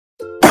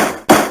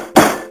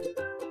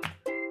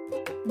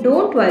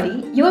Don't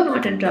worry, you're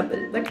not in trouble,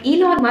 but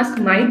Elon Musk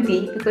might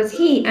be because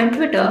he and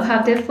Twitter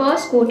have their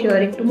first court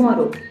hearing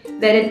tomorrow,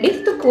 wherein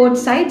if the court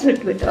sides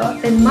with Twitter,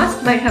 then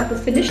Musk might have to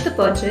finish the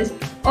purchase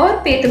or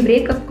pay the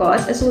breakup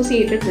costs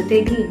associated with the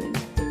agreement.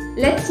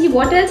 Let's see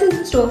what else is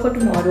in store for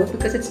tomorrow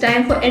because it's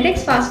time for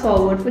Edex Fast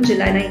Forward for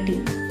July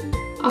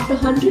 19th. After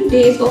 100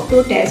 days of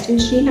protest in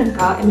Sri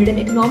Lanka amid an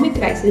economic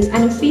crisis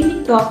and a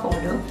failing top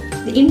order,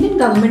 the Indian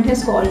government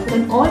has called for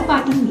an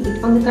all-party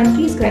meet on the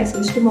country's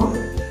crisis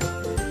tomorrow.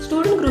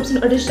 Student groups in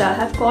Odisha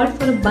have called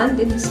for a bandh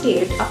in the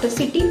state after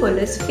city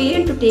police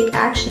failed to take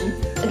action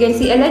against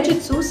the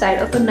alleged suicide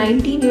of a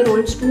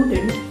 19-year-old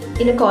student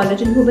in a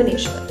college in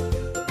Bhubaneswar.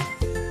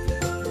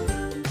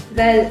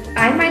 Well,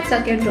 I might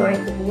suck at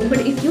drawing the moon, but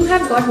if you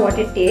have got what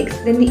it takes,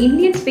 then the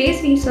Indian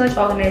Space Research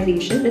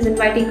Organization is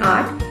inviting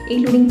art,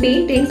 including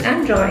paintings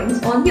and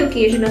drawings, on the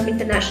occasion of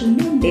International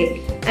Moon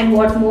Day. And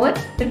what more,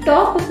 the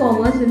top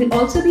performers will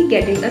also be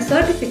getting a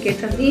certificate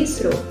from the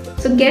ISRO.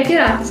 So get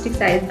your artistic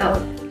sides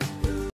out.